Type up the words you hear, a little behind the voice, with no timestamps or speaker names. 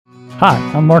Hi,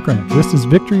 I'm Mark Rennick. This is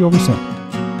Victory Over Sin.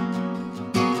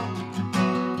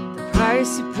 The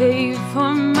price you paid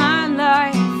for my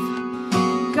life,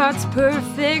 God's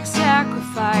perfect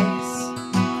sacrifice,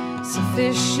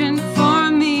 sufficient for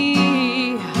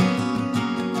me.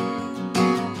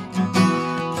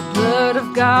 The blood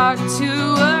of God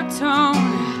to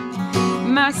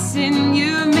atone, my sin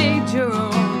you made your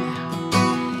own.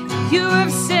 You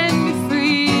have set me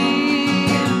free.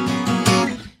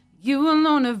 You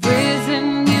alone have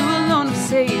risen, you alone have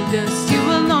saved us, you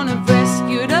alone have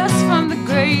rescued us from the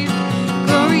grave.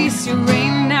 Glorious you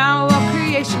reign now, all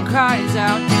creation cries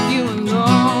out. You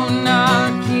alone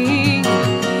are King,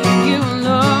 you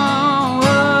alone.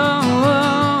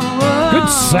 Good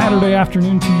Saturday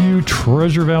afternoon to you,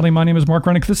 Treasure Valley. My name is Mark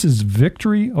Rennick. This is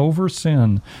Victory Over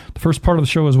Sin. The first part of the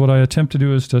show is what I attempt to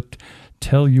do is to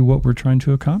tell you what we're trying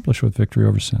to accomplish with Victory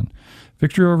Over Sin.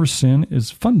 Victory Over Sin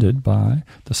is funded by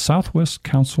the Southwest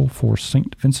Council for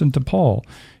St. Vincent de Paul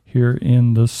here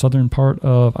in the southern part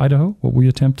of Idaho. What we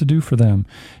attempt to do for them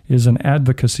is an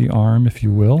advocacy arm, if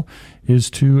you will, is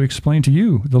to explain to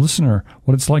you, the listener,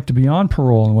 what it's like to be on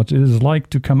parole and what it is like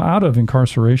to come out of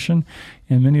incarceration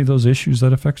and many of those issues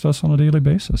that affect us on a daily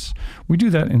basis. We do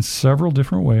that in several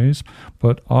different ways,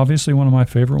 but obviously one of my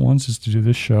favorite ones is to do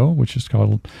this show, which is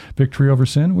called Victory Over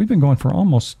Sin. We've been going for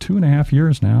almost 2.5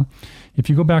 years now. If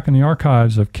you go back in the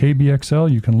archives of KBXL,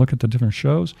 you can look at the different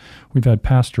shows. We've had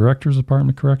past directors of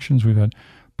Department of Corrections. We've had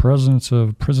presidents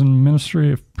of prison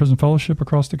ministry, prison fellowship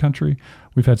across the country.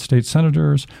 We've had state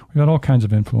senators. We've had all kinds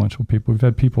of influential people. We've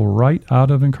had people right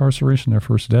out of incarceration their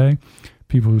first day,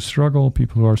 people who struggle,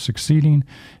 people who are succeeding.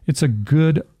 It's a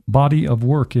good body of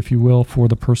work, if you will, for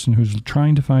the person who's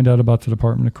trying to find out about the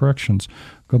Department of Corrections.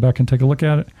 Go back and take a look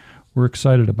at it. We're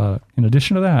excited about it. In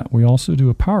addition to that, we also do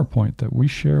a PowerPoint that we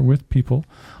share with people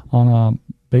on a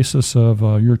basis of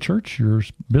your church, your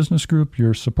business group,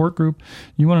 your support group.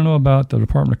 You want to know about the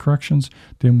Department of Corrections,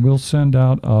 then we'll send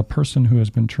out a person who has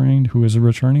been trained, who is a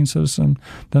returning citizen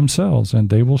themselves, and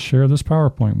they will share this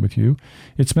PowerPoint with you.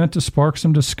 It's meant to spark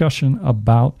some discussion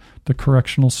about the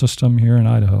correctional system here in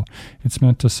Idaho. It's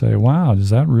meant to say, wow, is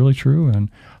that really true? And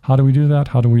how do we do that?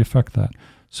 How do we affect that?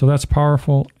 So that's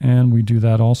powerful, and we do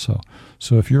that also.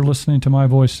 So if you're listening to my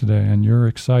voice today and you're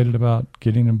excited about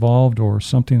getting involved or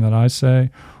something that I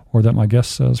say or that my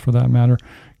guest says for that matter,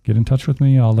 get in touch with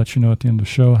me. I'll let you know at the end of the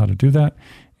show how to do that,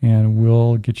 and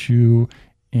we'll get you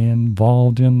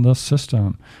involved in the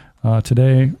system.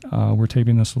 Today, we're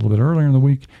taping this a little bit earlier in the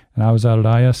week, and I was out at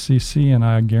ISCC, and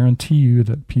I guarantee you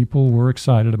that people were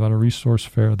excited about a resource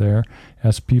fair there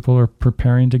as people are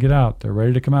preparing to get out. They're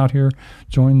ready to come out here,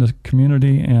 join the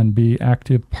community, and be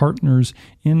active partners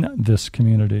in this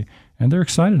community. And they're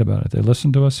excited about it. They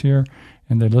listen to us here,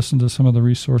 and they listen to some of the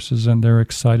resources, and they're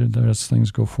excited as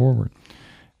things go forward.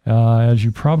 As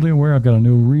you're probably aware, I've got a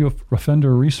new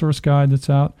reoffender resource guide that's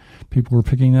out. People were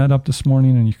picking that up this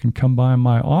morning, and you can come by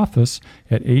my office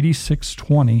at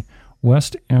 8620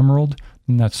 West Emerald,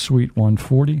 and that's Suite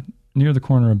 140, near the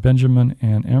corner of Benjamin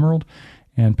and Emerald,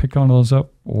 and pick on those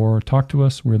up or talk to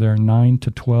us. We're there 9 to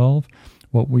 12.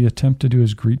 What we attempt to do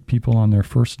is greet people on their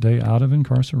first day out of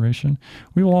incarceration.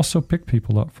 We will also pick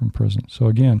people up from prison. So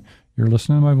again, you're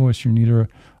listening to my voice, you need a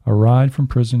ride from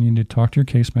prison, you need to talk to your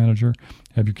case manager,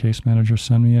 have your case manager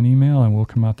send me an email, and we'll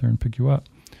come out there and pick you up.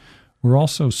 We're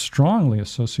also strongly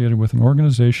associated with an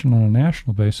organization on a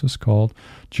national basis called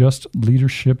Just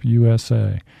Leadership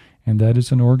USA, and that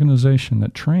is an organization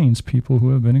that trains people who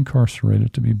have been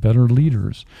incarcerated to be better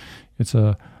leaders. It's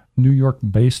a New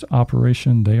York-based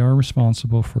operation. They are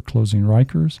responsible for closing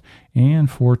Rikers and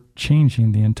for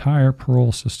changing the entire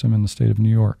parole system in the state of New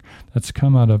York. That's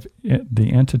come out of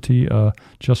the entity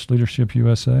Just Leadership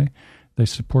USA. They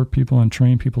support people and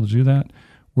train people to do that.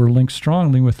 We're linked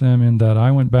strongly with them in that I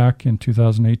went back in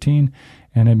 2018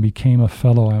 and then became a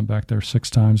fellow. I went back there 6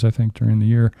 times, I think, during the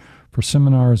year for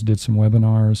seminars, did some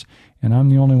webinars, and I'm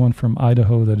the only one from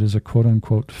Idaho that is a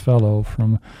quote-unquote fellow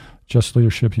from Just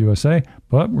Leadership USA,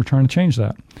 but we're trying to change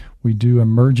that. We do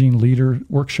emerging leader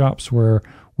workshops where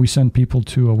we send people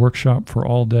to a workshop for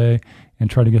all day and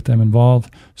try to get them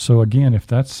involved. So again, if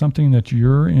that's something that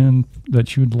you're in,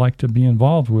 that you'd like to be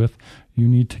involved with, you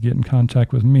need to get in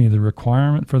contact with me. The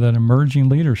requirement for that emerging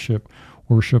leadership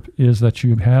worship is that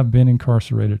you have been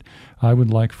incarcerated. I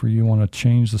would like for you want to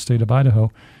change the state of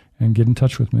Idaho and get in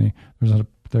touch with me.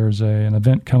 There's an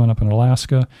event coming up in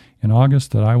Alaska in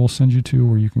August that I will send you to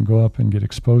where you can go up and get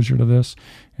exposure to this.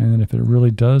 And if it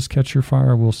really does catch your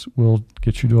fire, we'll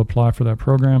get you to apply for that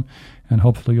program, and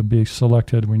hopefully you'll be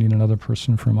selected. We need another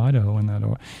person from Idaho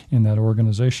in that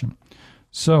organization.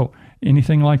 So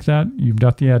anything like that, you've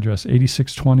got the address,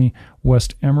 8620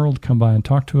 West Emerald. Come by and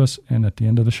talk to us. And at the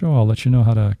end of the show, I'll let you know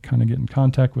how to kind of get in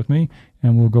contact with me,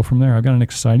 and we'll go from there. I've got an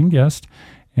exciting guest,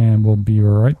 and we'll be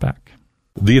right back.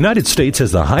 The United States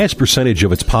has the highest percentage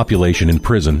of its population in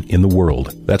prison in the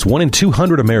world. That's 1 in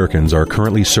 200 Americans are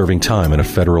currently serving time in a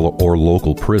federal or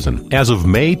local prison. As of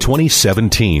May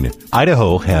 2017,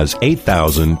 Idaho has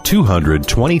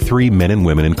 8,223 men and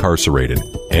women incarcerated,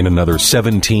 and another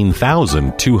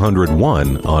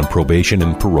 17,201 on probation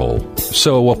and parole.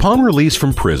 So, upon release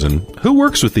from prison, who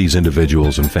works with these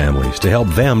individuals and families to help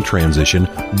them transition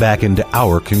back into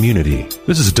our community?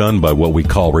 This is done by what we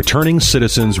call Returning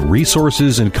Citizens Resources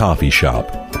and Coffee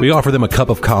Shop. We offer them a cup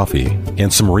of coffee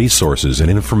and some resources and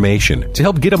information to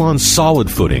help get them on solid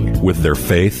footing with their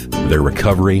faith, their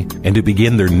recovery, and to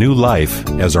begin their new life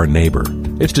as our neighbor.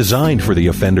 It's designed for the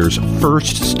offender's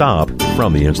first stop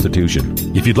from the institution.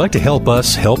 If you'd like to help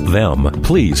us help them,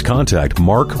 please contact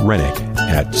Mark Rennick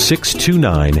at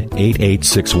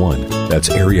 629-8861. That's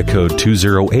area code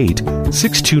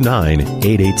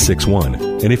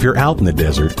 208-629-8861. And if you're out in the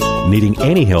desert needing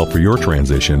any help for your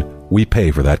transition, we pay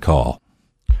for that call.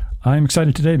 I'm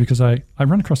excited today because I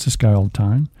run across this guy all the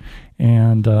time,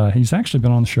 and he's actually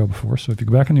been on the show before. So if you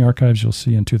go back in the archives, you'll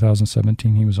see in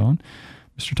 2017 he was on.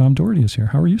 Mr. Tom Dougherty is here.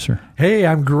 How are you, sir? Hey,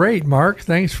 I'm great, Mark.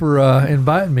 Thanks for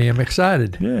inviting me. I'm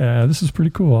excited. Yeah, this is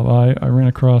pretty cool. I ran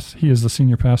across, he is the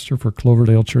senior pastor for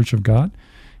Cloverdale Church of God,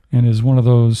 and is one of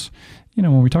those,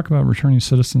 when we talk about returning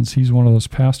citizens, he's one of those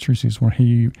pastors.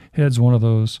 He heads one of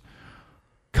those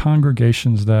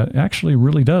congregations that actually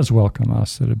really does welcome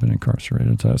us that have been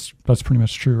incarcerated. That's pretty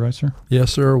much true, right, sir?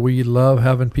 Yes, sir. We love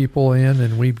having people in,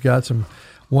 and we've got some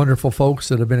wonderful folks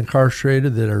that have been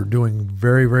incarcerated that are doing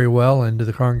very, very well into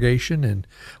the congregation, and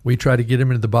we try to get them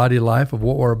into the body of life of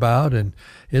what we're about, and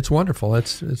it's wonderful.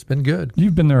 It's been good.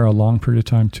 You've been there a long period of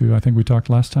time, too. I think we talked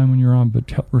last time when you were on,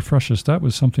 but refresh us. That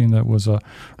was something that was a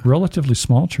relatively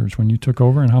small church when you took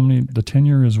over, and how many, the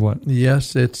tenure is what?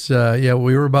 Yes, it's,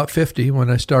 we were about 50 when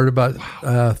I started about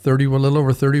 30, a little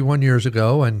over 31 years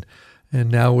ago, and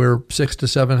now we're 600 to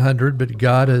 700, but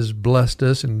God has blessed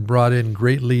us and brought in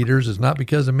great leaders. It's not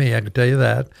because of me, I can tell you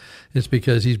that. It's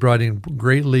because he's brought in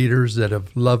great leaders that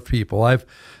have loved people. I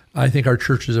think our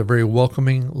church is a very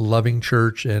welcoming, loving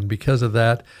church, and because of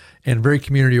that, and very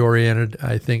community-oriented,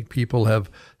 I think people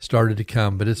have started to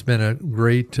come. But it's been a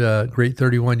great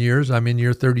 31 years. I'm in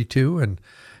year 32, and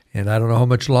I don't know how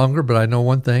much longer, but I know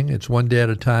one thing. It's one day at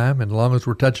a time, and as long as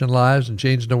we're touching lives and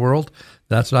changing the world,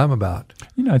 that's what I'm about.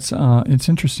 It's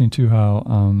interesting, too,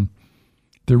 how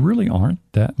there really aren't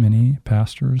that many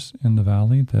pastors in the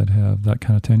Valley that have that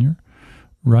kind of tenure,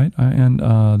 right? And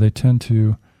they tend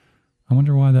to, I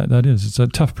wonder why that is. It's a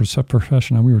tough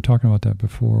profession. We were talking about that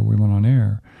before we went on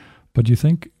air. But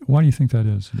why do you think that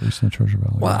is, at least in the Treasure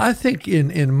Valley? Well, I think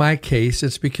in my case,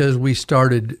 it's because we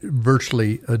started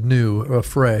virtually anew,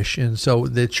 afresh. And so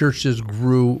the church just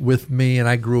grew with me, and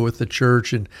I grew with the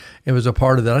church, and it was a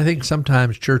part of that. I think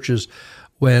sometimes churches,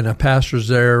 when a pastor's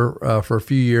there for a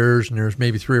few years, and there's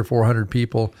maybe 300 or 400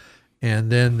 people, and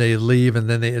then they leave, and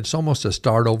then it's almost a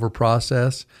start-over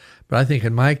process. But I think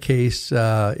in my case,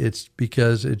 it's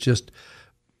because it just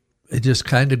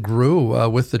kind of grew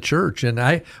with the church. And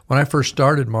when I first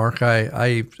started, Mark,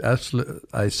 I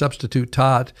substitute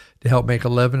taught to help make a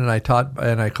living, and I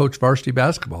coached varsity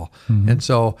basketball. Mm-hmm. And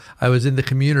so I was in the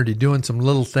community doing some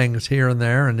little things here and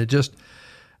there, and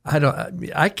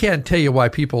I can't tell you why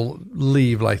people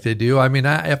leave like they do. I mean,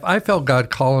 if I felt God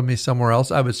calling me somewhere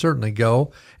else, I would certainly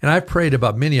go. And I've prayed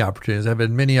about many opportunities. I've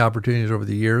had many opportunities over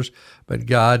the years, but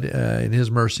God, in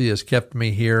His mercy, has kept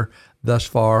me here thus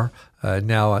far.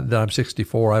 Now that I'm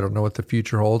 64, I don't know what the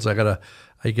future holds. I got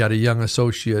a young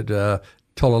associate,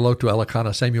 Tololotu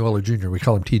Alakana Samuela Jr. We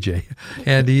call him TJ,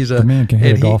 and he's the man can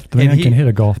hit a golf. The man can hit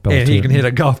a golf ball. And he can hit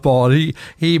a golf ball.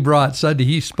 He brought Sunday.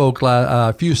 He spoke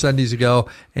a few Sundays ago,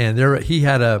 and he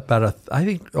had about I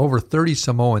think over 30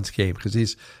 Samoans came because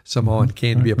he's Samoan,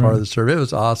 came to be a part of the service. It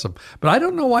was awesome. But I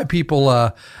don't know why people.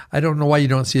 I don't know why you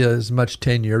don't see as much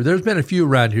tenure. There's been a few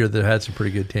around here that had some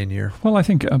pretty good tenure. Well, I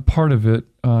think part of it,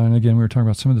 and again, we were talking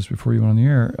about some of this before you went on the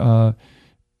air.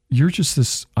 You're just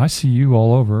this, I see you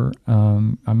all over.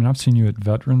 I've seen you at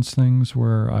veterans things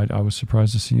where I was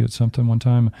surprised to see you at something one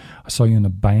time. I saw you in a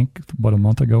bank, a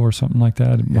month ago or something like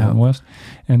that at Mountain West.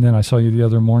 And then I saw you the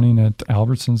other morning at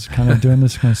Albertsons kind of doing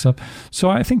this kind of stuff. So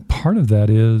I think part of that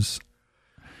is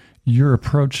your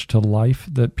approach to life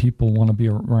that people want to be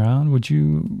around. Would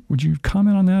you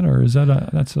comment on that, or is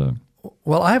that's a...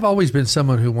 Well, I've always been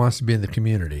someone who wants to be in the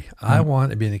community. I want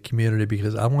to be in the community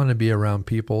because I want to be around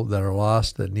people that are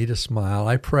lost, that need a smile.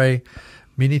 I pray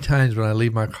Many times when I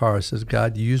leave my car, it says,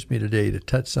 God, use me today to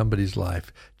touch somebody's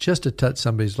life, just to touch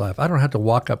somebody's life. I don't have to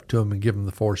walk up to them and give them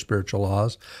the 4 spiritual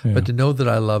laws, but to know that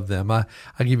I love them. I'll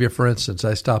give you, for instance,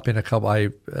 I stop in a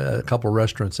couple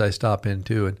restaurants I stop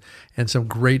into, and some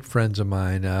great friends of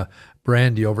mine,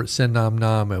 Brandy over at Sin Nam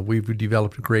Nam, we've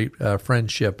developed a great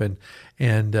friendship,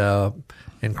 and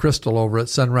Crystal over at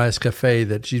Sunrise Cafe,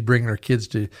 that she's bringing her kids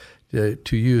to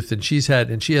youth, and she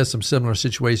has some similar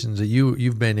situations that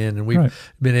you've been in, and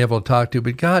we've been able to talk to.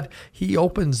 But God, He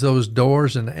opens those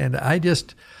doors, and I've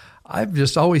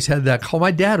just always had that call.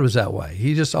 My dad was that way.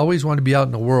 He just always wanted to be out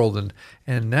in the world,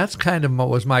 and that's kind of what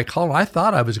was my call. I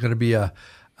thought I was going to be a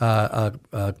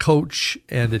coach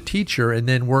and a teacher, and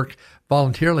then work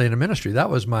voluntarily in a ministry. That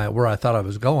was where I thought I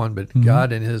was going. But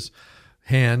God, in His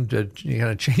hand, kind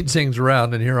of change things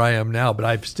around, and here I am now. But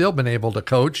I've still been able to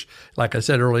coach, like I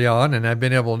said early on, and I've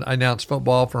been able to announce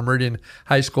football for Meridian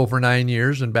High School for 9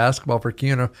 years and basketball for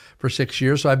Kuna for 6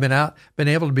 years. So I've been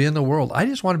able to be in the world. I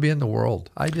just want to be in the world.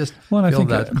 I just feel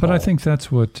that call. But I think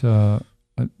that's what I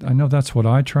know. That's what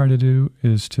I try to do,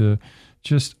 is to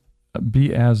just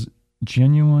be as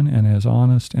genuine and as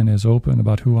honest and as open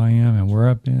about who I am and where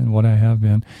I've been, what I have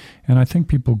been, and I think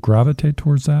people gravitate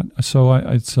towards that. So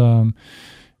I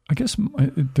guess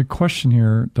the question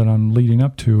here that I'm leading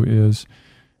up to is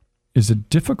it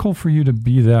difficult for you to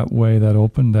be that way, that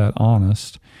open, that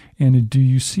honest, and do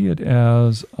you see it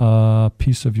as a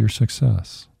piece of your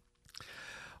success?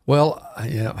 Well,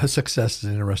 success is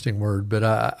an interesting word,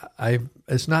 but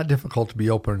it's not difficult to be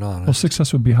open and honest. Well,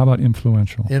 success would be, how about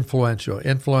influential?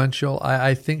 Influential.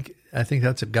 I think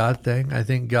that's a God thing. I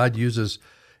think God uses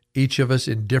each of us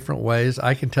in different ways.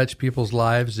 I can touch people's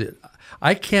lives.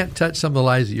 I can't touch some of the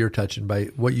lives that you're touching by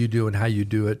what you do and how you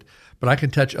do it, but I can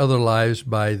touch other lives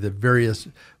by the various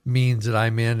means that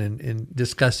I'm in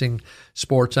discussing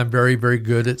sports. I'm very, very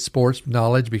good at sports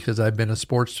knowledge because I've been a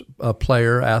sports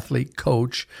player, athlete,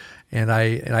 coach, and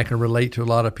I can relate to a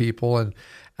lot of people. And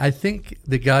I think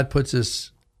that God puts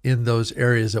us in those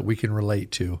areas that we can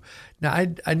relate to. Now, I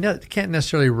can't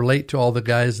necessarily relate to all the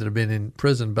guys that have been in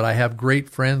prison, but I have great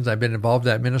friends. I've been involved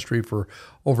in that ministry for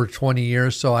over 20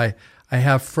 years, so I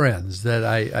have friends that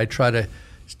I try to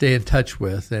stay in touch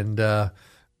with, and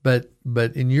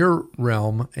but in your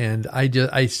realm, and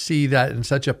I see that in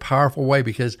such a powerful way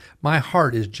because my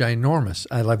heart is ginormous.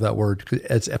 I love that word.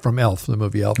 It's from Elf, the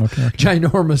movie Elf. Okay.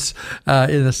 Ginormous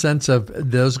in the sense of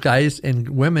those guys and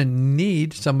women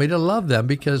need somebody to love them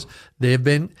because they have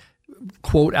been,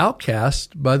 quote,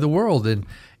 outcast by the world,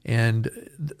 and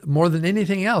more than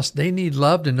anything else, they need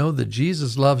love to know that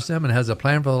Jesus loves them and has a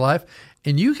plan for their life.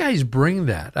 And you guys bring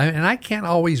that. And I can't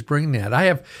always bring that. I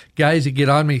have guys that get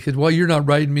on me because, well, you're not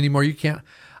writing me anymore. You can't.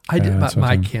 I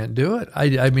can't do it.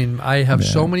 I mean, I have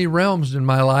so many realms in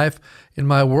my life, in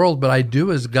my world, but I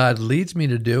do as God leads me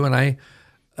to do. And I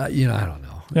don't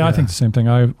know. Yeah, I think the same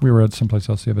thing. We were at someplace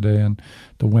else the other day, and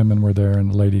the women were there,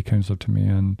 and the lady comes up to me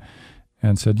and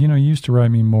said, you used to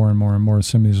write me more and more and more,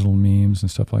 some of these little memes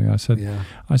and stuff like that.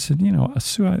 I said,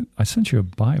 Sue, I sent you a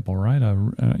Bible, right?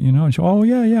 And she, oh,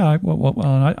 yeah. Well,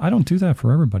 I don't do that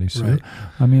for everybody, Sue. Right.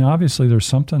 I mean, obviously there's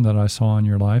something that I saw in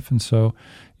your life, and so,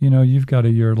 you've got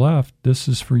a year left. This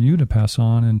is for you to pass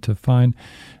on and to find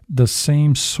the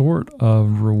same sort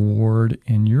of reward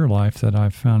in your life that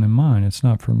I've found in mine. It's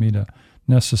not for me to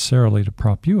necessarily to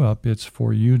prop you up. It's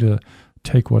for you to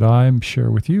take what I share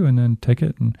with you and then take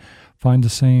it and find the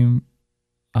same,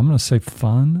 I'm going to say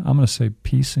fun, I'm going to say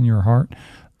peace in your heart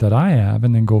that I have,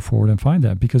 and then go forward and find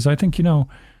that. Because I think, you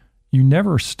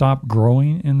never stop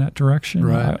growing in that direction.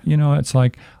 Right. It's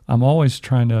like I'm always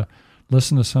trying to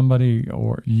listen to somebody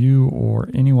or you or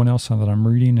anyone else that I'm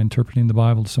reading, interpreting the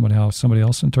Bible, to how somebody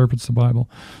else interprets the Bible,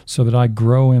 so that I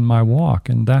grow in my walk.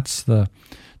 And that's the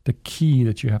key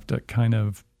that you have to kind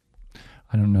of,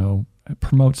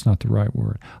 promote's not the right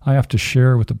word. I have to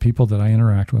share with the people that I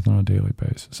interact with on a daily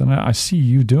basis. And I see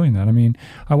you doing that. I mean,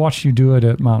 I watched you do it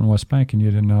at Mountain West Bank, and you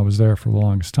didn't know I was there for the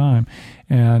longest time.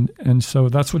 And so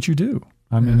that's what you do.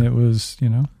 I mean, it was,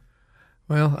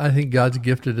 Well, I think God's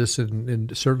gifted us in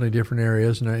certainly different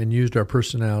areas and used our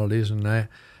personalities. And I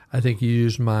think He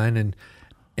used mine.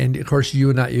 And of course, you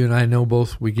and I know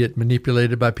both. We get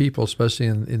manipulated by people, especially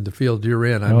in the field you're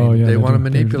in. I mean, they want to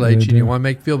manipulate you. You want to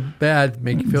make you feel bad,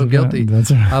 make you feel guilty.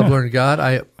 That's right. I've learned, God,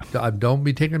 I don't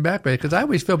be taken back by it because I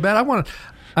always feel bad.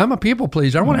 I'm a people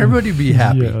pleaser. I want everybody to be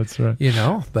happy. Yeah, that's right.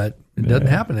 But it doesn't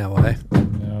happen that way.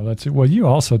 No, that's it. Well, you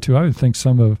also too. I would think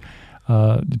some of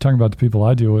talking about the people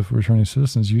I deal with, returning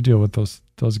citizens. You deal with those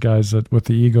those guys with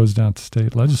the egos down at the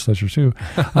state legislature too.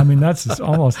 I mean, it's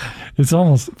almost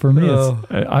for me.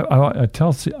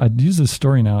 I use this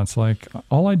story now. It's like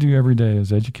all I do every day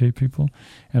is educate people,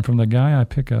 and from the guy I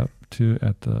pick up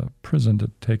at the prison to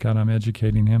take out, I'm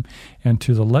educating him, and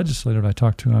to the legislator I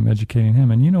talk to, I'm educating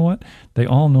him. And you know what? They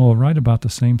all know right about the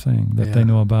same thing that they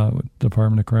know about with the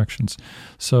Department of Corrections.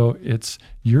 So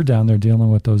you're down there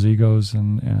dealing with those egos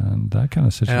and that kind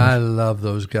of situation. And I love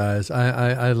those guys.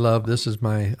 I love,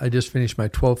 I just finished my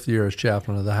 12th year as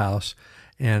chaplain of the House.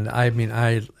 And I mean,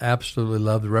 I absolutely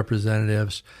love the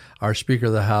representatives. Our Speaker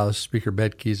of the House, Speaker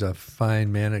Betke's a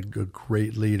fine man, a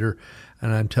great leader.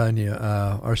 And I'm telling you,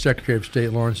 our Secretary of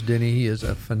State, Lawrence Denny, he is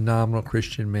a phenomenal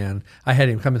Christian man. I had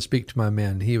him come and speak to my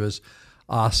men. He was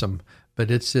awesome. But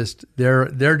it's just,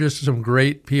 they're just some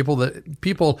great people that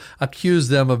people accuse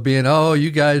them of being, oh,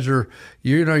 you guys are,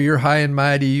 you're high and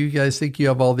mighty. You guys think you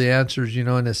have all the answers, in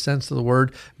a sense of the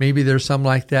word. Maybe there's some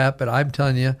like that. But I'm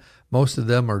telling you, most of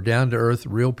them are down to earth,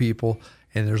 real people.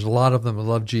 And there's a lot of them that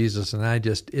love Jesus, and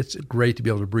it's great to be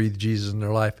able to breathe Jesus in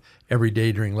their life every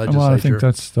day during legislature. Well, I think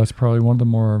that's probably one of the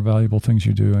more valuable things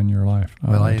you do in your life.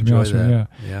 Well, I enjoy that.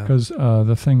 Yeah, because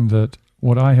the thing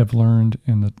what I have learned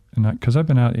because I've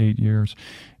been out 8 years,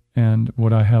 and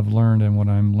what I have learned and what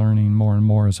I'm learning more and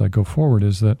more as I go forward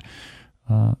is that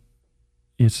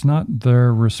it's not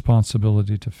their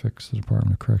responsibility to fix the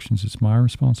Department of Corrections. It's my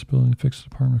responsibility to fix the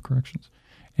Department of Corrections.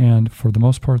 And for the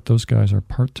most part, those guys are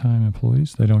part-time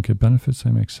employees. They don't get benefits.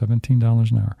 They make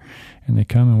 $17 an hour. And they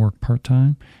come and work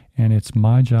part-time. And it's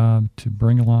my job to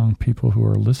bring along people who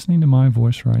are listening to my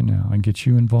voice right now and get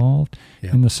you involved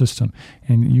in the system.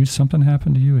 And something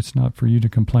happened to you, it's not for you to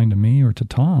complain to me or to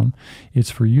Tom. It's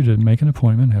for you to make an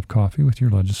appointment, have coffee with your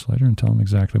legislator, and tell them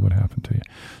exactly what happened to you.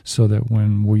 So that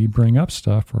when we bring up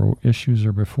stuff or issues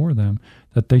are before them,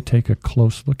 that they take a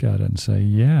close look at it and say,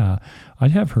 yeah, I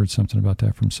have heard something about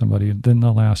that from somebody. Then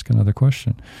they'll ask another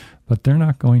question. But they're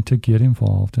not going to get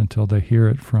involved until they hear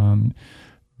it from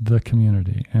the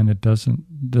community. And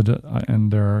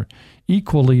and there are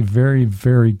equally very,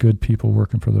 very good people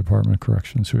working for the Department of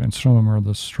Corrections, and some of them are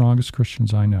the strongest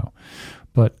Christians I know.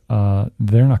 But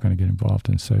they're not going to get involved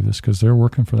and say this because they're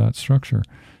working for that structure.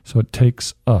 So it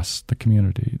takes us, the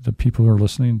community, the people who are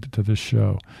listening to this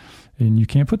show. And you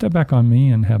can't put that back on me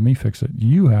and have me fix it.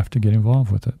 You have to get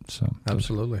involved with it. So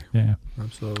absolutely. Yeah.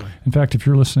 Absolutely. In fact, if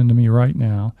you're listening to me right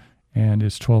now and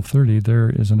it's 12:30, there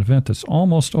is an event that's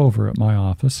almost over at my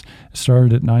office. It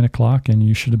started at 9 o'clock, and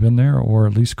you should have been there, or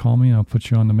at least call me and I'll put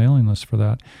you on the mailing list for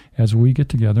that as we get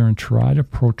together and try to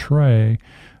portray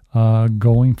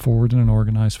going forward in an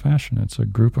organized fashion. It's a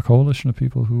coalition of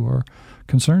people who are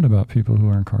concerned about people who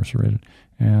are incarcerated.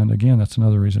 And again, that's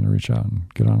another reason to reach out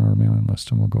and get on our mailing list,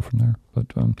 and we'll go from there.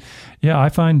 But I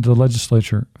find the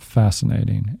legislature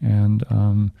fascinating, and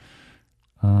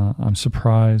I'm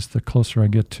surprised the closer I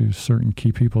get to certain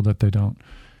key people that they don't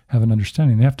have an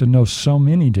understanding. They have to know so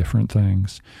many different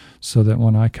things so that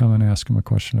when I come and ask them a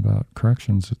question about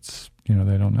corrections, it's, they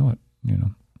don't know it,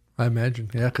 I imagine,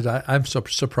 because I'm so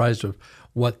surprised of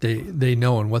what they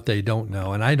know and what they don't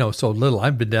know. And I know so little.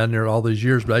 I've been down there all these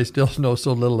years, but I still know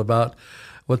so little about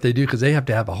what they do because they have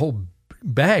to have a whole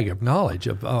bag of knowledge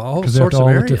of all sorts of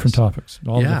areas. All different topics.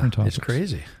 Different topics. It's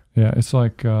crazy. Yeah, it's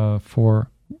like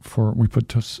we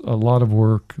put a lot of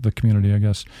work, the community, I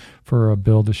guess, for a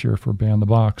bill this year for Ban the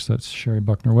Box that Sherry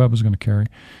Buckner-Webb was going to carry.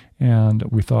 And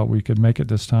we thought we could make it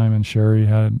this time, and Sherry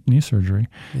had knee surgery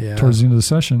towards the end of the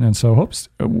session. And so,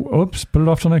 oops, put it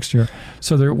off till next year.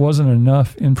 So there wasn't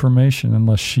enough information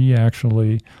unless she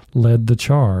actually led the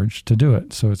charge to do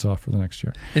it. So it's off for the next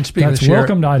year. And speaking of Sherry,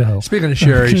 welcome to Idaho. Speaking of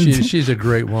Sherry, she's a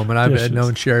great woman. I've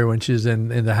known Sherry when she's in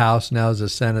the House, now as a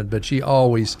Senate, but she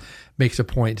always makes a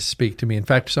point to speak to me. In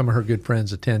fact, some of her good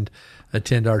friends attend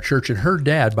our church. And her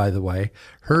dad, by the way,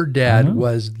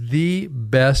 was the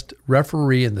best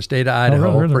referee in the state of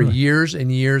Idaho for years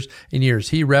and years and years.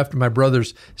 He reffed my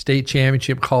brother's state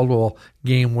championship Caldwell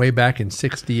game way back in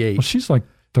 '68. Well, she's like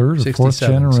third or fourth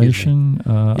generation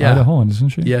Idahoan, isn't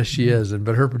she? Yes, she is.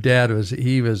 But her dad was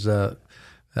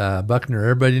Buckner.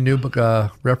 Everybody knew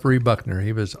referee Buckner.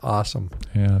 He was awesome.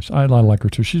 Yeah, I like her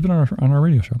too. She's been on our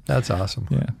radio show. That's awesome.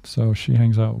 Yeah, so she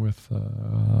hangs out with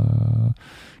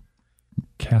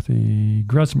Kathy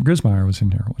Grismeyer was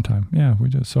in here one time. Yeah, we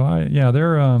do. So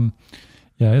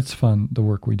it's fun, the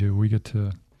work we do. We get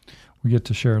to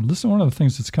share. Listen, one of the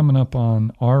things that's coming up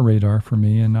on our radar for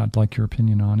me, and I'd like your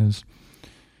opinion on, is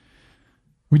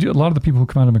a lot of the people who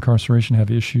come out of incarceration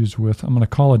have issues with, I'm going to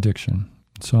call addiction.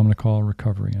 So I'm going to call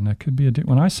recovery. And that could be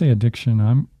when I say addiction,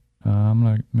 I'm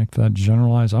going to make that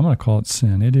generalized. I'm going to call it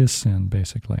sin. It is sin,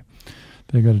 basically.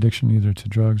 They've got addiction either to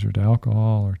drugs or to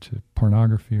alcohol or to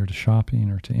pornography or to shopping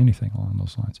or to anything along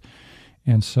those lines.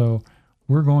 And so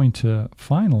we're going to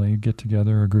finally get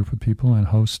together a group of people and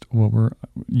host what we're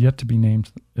yet to be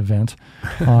named event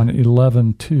on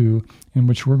 11/2, in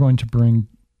which we're going to bring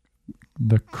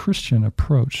the Christian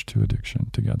approach to addiction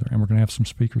together, and we're going to have some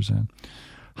speakers in.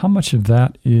 How much of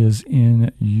that is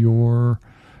in your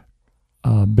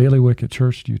bailiwick at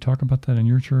church? Do you talk about that in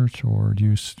your church, or are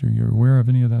you aware of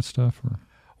any of that stuff? Or?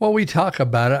 Well, we talk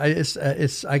about it.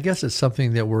 I guess it's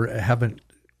something that we haven't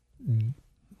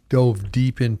dove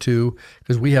deep into,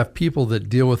 because we have people that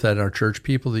deal with that in our church,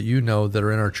 people that that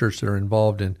are in our church that are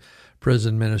involved in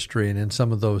prison ministry and in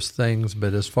some of those things.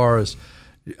 But as far as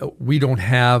we don't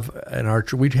have in our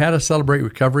church, we'd had a Celebrate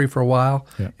Recovery for a while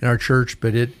in our church,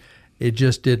 but it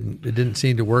just didn't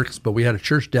seem to work. But we had a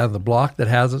church down the block that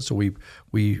has it, so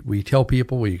we tell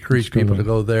people, we encourage people to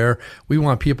go there. We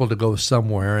want people to go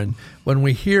somewhere, and when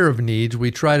we hear of needs,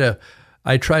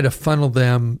 I try to funnel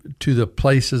them to the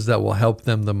places that will help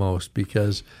them the most,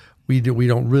 because we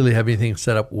don't really have anything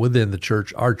set up within the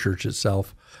church, our church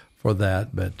itself, for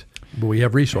that, but we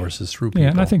have resources through people.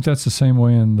 Yeah, and I think that's the same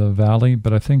way in the Valley,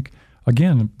 but I think,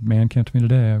 again, a man came to me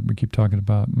today. We keep talking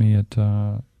about me at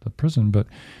the prison, but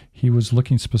he was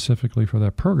looking specifically for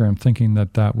that program, thinking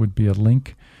that would be a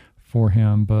link for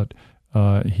him, but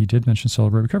he did mention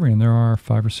Celebrate Recovery, and there are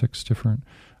 5 or 6 different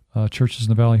churches in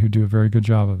the Valley who do a very good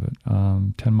job of it.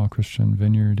 10 Mile Christian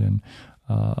Vineyard, and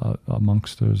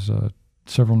amongst those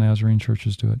several Nazarene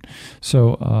churches do it.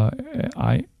 So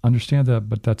I understand that,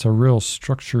 but that's a real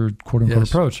structured, quote-unquote,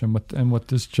 approach. And what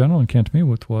this gentleman came to me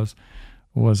with was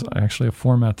actually a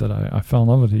format that I fell in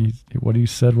love with. What he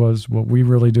said was what we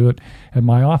really do it at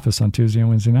my office on Tuesday and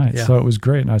Wednesday nights. Yeah. So it was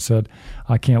great. And I said,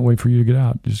 I can't wait for you to get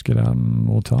out. Just get out and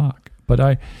we'll talk.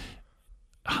 But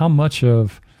how much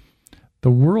of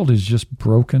the world is just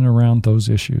broken around those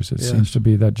issues. It seems to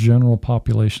be that general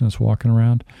population that's walking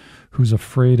around who's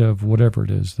afraid of whatever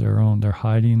it is, their own. They're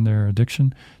hiding their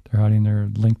addiction. They're hiding their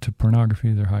link to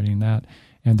pornography. They're hiding that.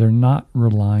 And they're not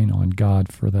relying on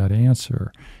God for that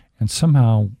answer. And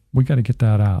somehow we got to get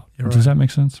that out. Does that make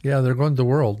sense? Yeah, they're going to the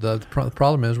world. The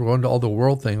problem is we're going to all the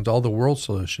world things, all the world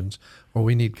solutions, where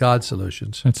we need God's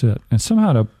solutions. That's it. And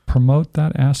somehow to promote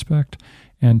that aspect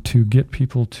and to get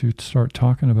people to start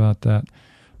talking about that,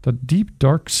 the deep,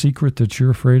 dark secret that you're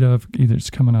afraid of, either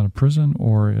it's coming out of prison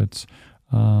or it's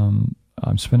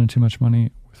I'm spending too much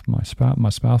money with my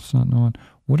spouse not knowing,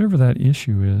 whatever that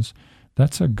issue is,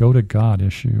 that's a go-to-God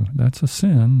issue. That's a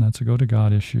sin. That's a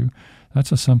go-to-God issue.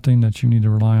 That's something that you need to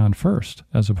rely on first,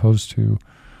 as opposed to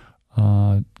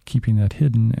keeping that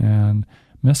hidden and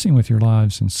messing with your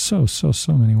lives in so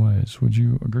many ways. Would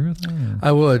you agree with that? Or?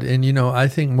 I would. And, I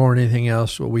think more than anything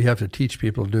else, what we have to teach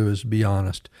people to do is be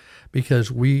honest,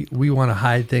 because we want to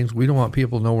hide things. We don't want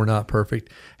people to know we're not perfect.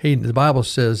 Hey, the Bible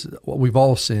says we've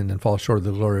all sinned and fall short of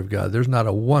the glory of God. There's not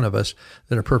a one of us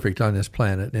that are perfect on this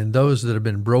planet. And those that have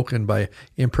been broken by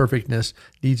imperfectness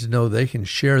need to know they can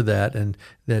share that, and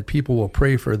that people will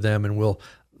pray for them and will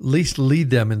at least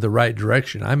lead them in the right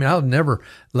direction. I mean, I'll never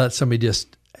let somebody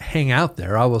just hang out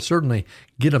there. I will certainly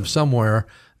get them somewhere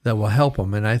that will help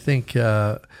them. And I think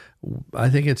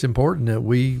it's important that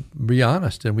we be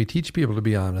honest, and we teach people to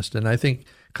be honest. And I think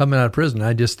coming out of prison,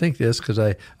 I just think this because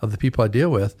of the people I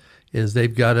deal with, is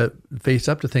they've got to face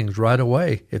up to things right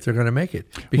away if they're going to make it.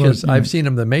 Because I've seen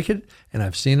them that make it, and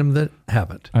I've seen them that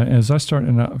haven't. As I start,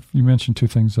 and you mentioned 2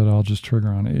 things that I'll just trigger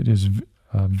on. It is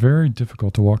very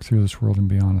difficult to walk through this world and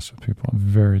be honest with people.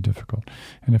 Very difficult.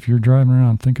 And if you're driving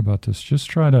around, think about this. Just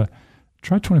try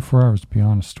 24 hours to be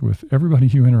honest with everybody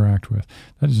you interact with.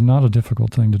 That is not a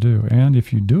difficult thing to do. And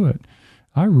if you do it,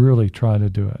 I really try to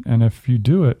do it. And if you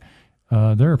do it,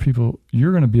 there are people,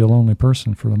 you're going to be a lonely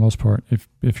person for the most part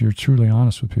if you're truly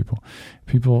honest with people.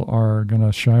 People are going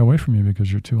to shy away from you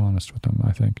because you're too honest with them,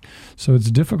 I think. So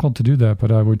it's difficult to do that, but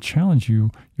I would challenge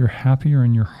you, you're happier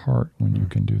in your heart when you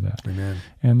can do that. Amen.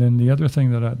 And then the other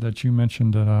thing that you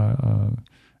mentioned that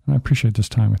and I appreciate this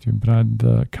time with you,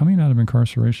 but coming out of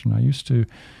incarceration, I used to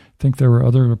think there were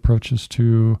other approaches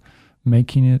to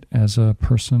making it as a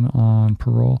person on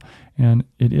parole, and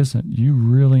it isn't. You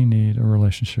really need a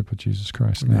relationship with Jesus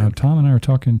Christ. Amen. Now, Tom and I are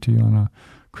talking to you on a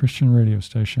Christian radio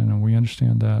station, and we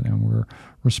understand that, and we're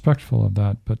respectful of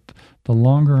that, but the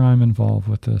longer I'm involved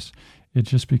with this, it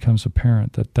just becomes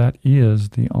apparent that is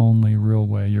the only real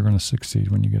way you're going to succeed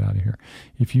when you get out of here.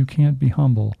 If you can't be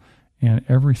humble and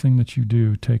everything that you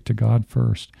do take to God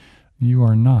first, you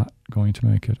are not going to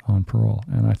make it on parole.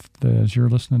 And as you're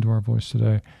listening to our voice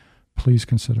today, please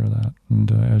consider that and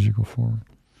as you go forward.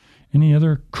 Any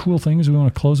other cool things we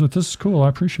want to close with? This is cool. I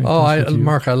appreciate this with you.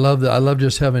 Mark, I love that. I love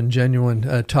just having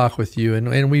genuine talk with you,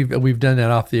 and we've done that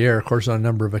off the air, of course, on a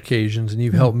number of occasions. And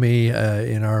you've helped me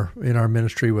in our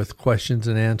ministry with questions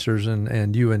and answers,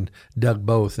 and you and Doug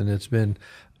both. And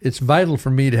it's vital for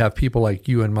me to have people like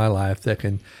you in my life that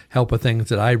can help with things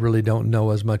that I really don't know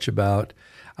as much about.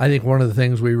 I think one of the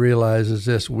things we realize is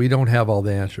this: we don't have all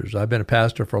the answers. I've been a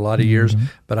pastor for a lot of years,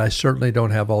 but I certainly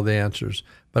don't have all the answers.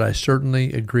 But I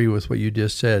certainly agree with what you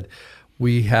just said.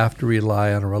 We have to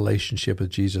rely on a relationship with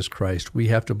Jesus Christ. We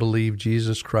have to believe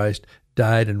Jesus Christ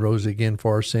died and rose again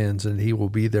for our sins, and he will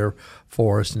be there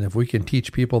for us. And if we can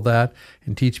teach people that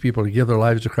and teach people to give their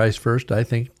lives to Christ first, I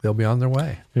think they'll be on their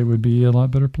way. It would be a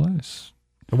lot better place.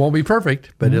 It won't be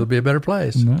perfect, but it'll be a better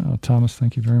place. No, Thomas,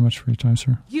 thank you very much for your time,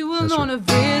 sir. You alone have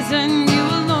risen, you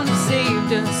alone have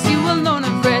saved us, you alone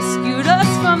have rescued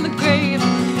us from the grave.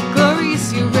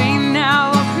 Glorious you reign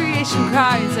now, all creation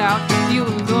cries out, you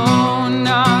alone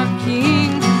are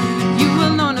King. You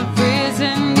alone have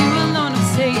risen, you alone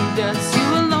have saved us,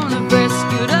 you alone have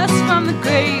rescued us from the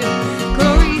grave.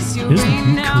 Glorious you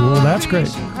reign now. Cool, that's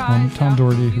great. I'm Tom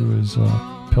Dougherty, who is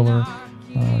a pillar.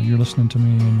 You're listening to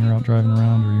me and you're out driving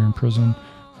around or you're in prison,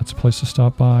 that's a place to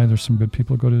stop by. There's some good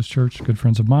people who go to his church, good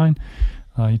friends of mine.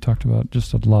 He talked about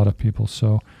just a lot of people.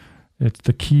 So it's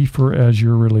the key for as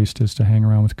you're released is to hang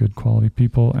around with good quality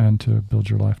people and to build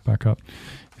your life back up.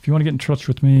 If you want to get in touch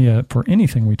with me for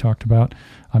anything we talked about,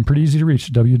 I'm pretty easy to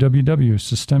reach,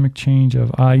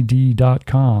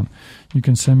 www.systemicchangeofid.com. You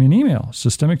can send me an email,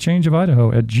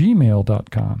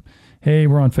 systemicchangeofidaho@gmail.com. Hey,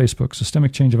 we're on Facebook,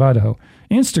 Systemic Change of Idaho.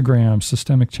 Instagram,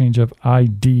 Systemic Change of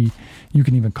ID. You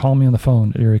can even call me on the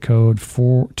phone at area code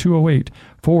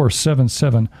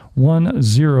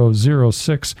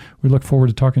 208-477-1006. We look forward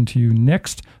to talking to you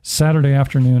next Saturday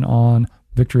afternoon on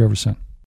Victory Over Sin.